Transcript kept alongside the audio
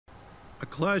A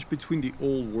clash between the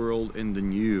old world and the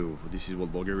new. This is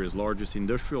what Bulgaria's largest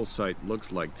industrial site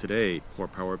looks like today. 4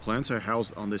 power plants are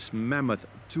housed on this mammoth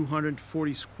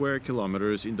 240 square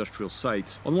kilometers industrial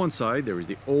site. On one side, there is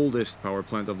the oldest power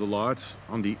plant of the lot.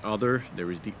 On the other,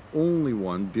 there is the only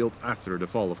one built after the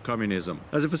fall of communism.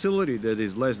 As a facility that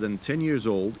is less than 10 years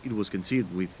old, it was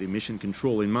conceived with emission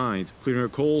control in mind. Cleaner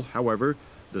coal, however,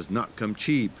 does not come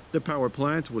cheap. The power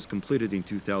plant was completed in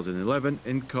 2011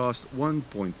 and cost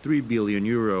 1.3 billion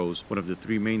euros. One of the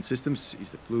 3 main systems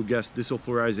is the flue gas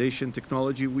desulfurization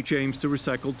technology, which aims to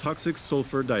recycle toxic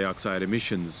sulfur dioxide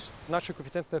emissions.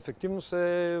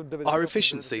 Our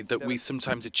efficiency that we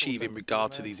sometimes achieve in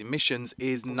regard to these emissions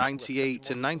is 98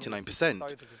 to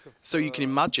 99%. So you can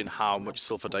imagine how much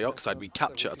sulfur dioxide we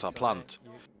capture at our plant.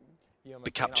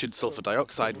 The captured sulfur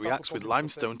dioxide reacts with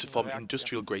limestone to form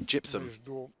industrial-grade gypsum.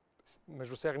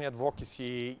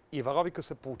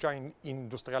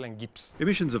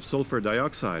 Emissions of sulfur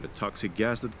dioxide, a toxic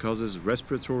gas that causes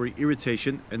respiratory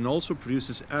irritation and also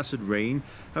produces acid rain,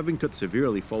 have been cut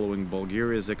severely following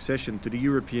Bulgaria's accession to the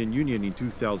European Union in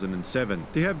 2007.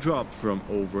 They have dropped from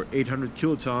over 800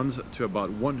 kilotons to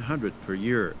about 100 per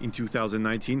year. In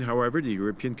 2019, however, the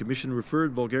European Commission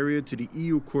referred Bulgaria to the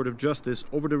EU Court of Justice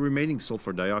over the remaining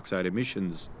sulfur dioxide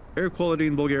emissions. Air quality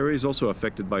in Bulgaria is also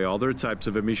affected by other types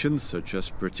of emissions, such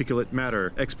as particulate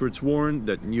matter. Experts warn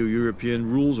that new European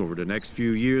rules over the next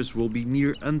few years will be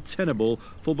near untenable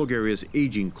for Bulgaria's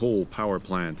aging coal power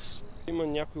plants.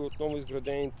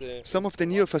 Some of the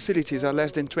newer facilities are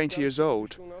less than 20 years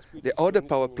old. The other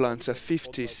power plants are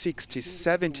 50, 60,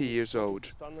 70 years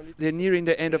old. They're nearing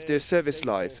the end of their service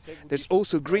life. There's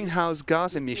also greenhouse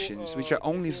gas emissions, which are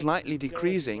only slightly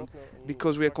decreasing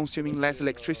because we are consuming less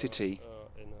electricity.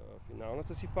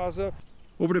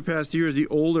 Over the past years, the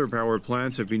older power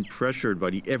plants have been pressured by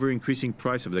the ever-increasing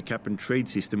price of the cap-and-trade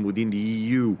system within the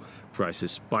EU.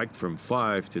 Prices spiked from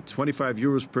 5 to 25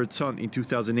 euros per ton in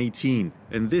 2018,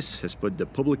 and this has put the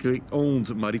publicly owned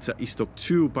Maritsa Istok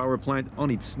 2 power plant on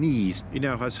its knees. It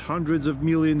now has hundreds of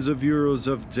millions of euros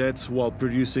of debt while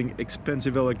producing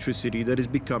expensive electricity that is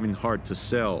becoming hard to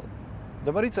sell.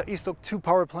 The Maritsa Istok 2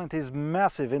 power plant is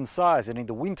massive in size, and in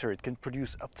the winter it can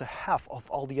produce up to half of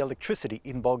all the electricity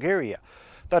in Bulgaria.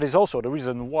 That is also the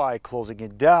reason why closing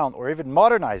it down or even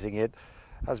modernizing it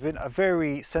has been a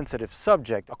very sensitive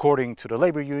subject. According to the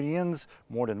labor unions,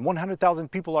 more than 100,000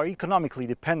 people are economically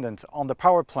dependent on the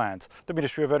power plant. The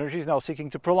Ministry of Energy is now seeking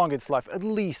to prolong its life at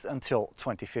least until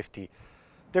 2050.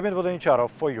 Demian Vodenicharo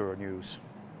for Euronews.